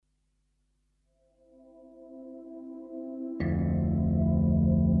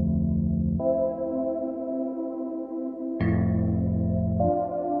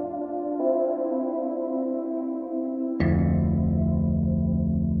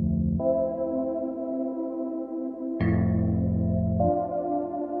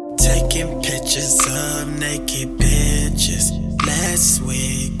Taking pictures of naked bitches. Last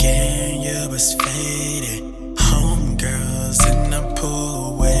weekend you was faded. Homegirls in the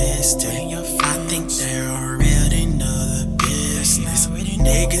pool wasted. I think they already know the business.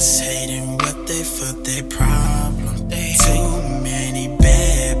 Niggas hating what they fuck their problem. Too many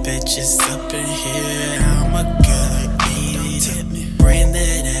bad bitches up in here. I'm a good eater. Bring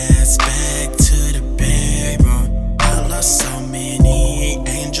that ass back to the bedroom. I lost so many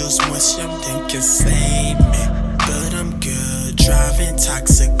angels, wish something can save me. But I'm good, driving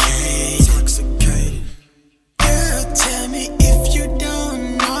intoxicated. Girl, tell me if you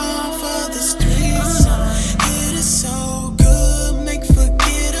don't know for the streets. It is so good, make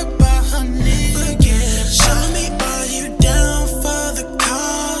forget about her nigga. Show me, are you down for the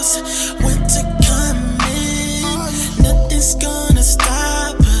cause? Winter coming, nothing's gonna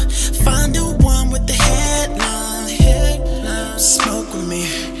stop her. Find the one with the headline. Smoke with me,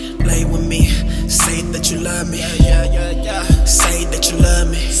 lay with me, say that you love me. Say that you love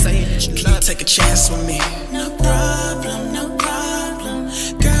me. Can you take a chance with me? No problem, no problem.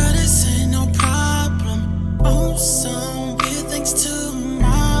 Girl, this ain't no problem. On some weird things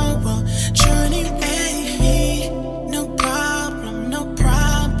tomorrow. Journey with me. No problem, no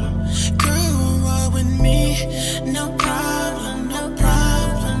problem. Girl, roll with me. No problem, no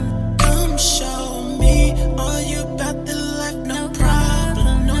problem. Come show me all you about the life. No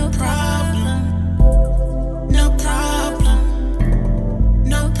problem, no problem. No problem.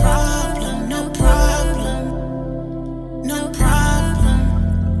 No problem, no problem. No problem.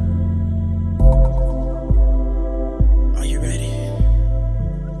 Are you ready?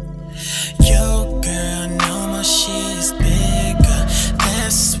 Yo, girl, know my shit is bigger.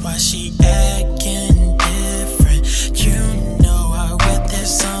 That's why she acting different. You know I wear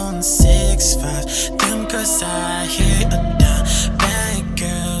this on 6'5". Them girls I hear are down. Bad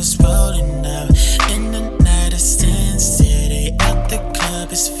girls rolling up in the night of Sin City. At the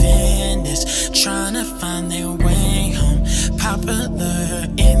club is finished, tryna find their way home. Popular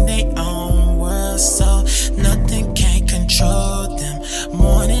in their own world, so nothing can control them.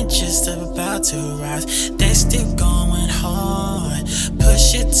 Morning just about to rise, they still going hard.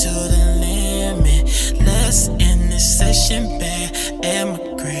 Push it to the limit. Let's end this session back at my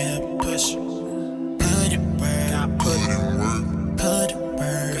crib. Push, put it work, put it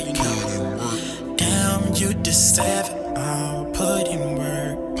work. Damn, you deserve it all. Put in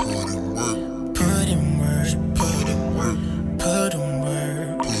work. Put in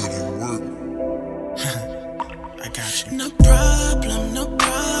work. I got you. No problem, no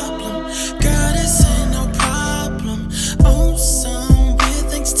problem. Girl, this ain't no problem. On some weird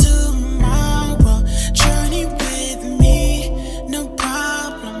things tomorrow. Journey with me. No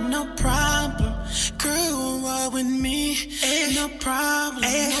problem, no problem. Girl, roll with me. No problem,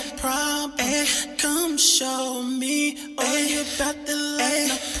 no problem. Come show me all you about the life.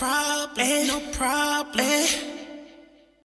 No problem, no problem.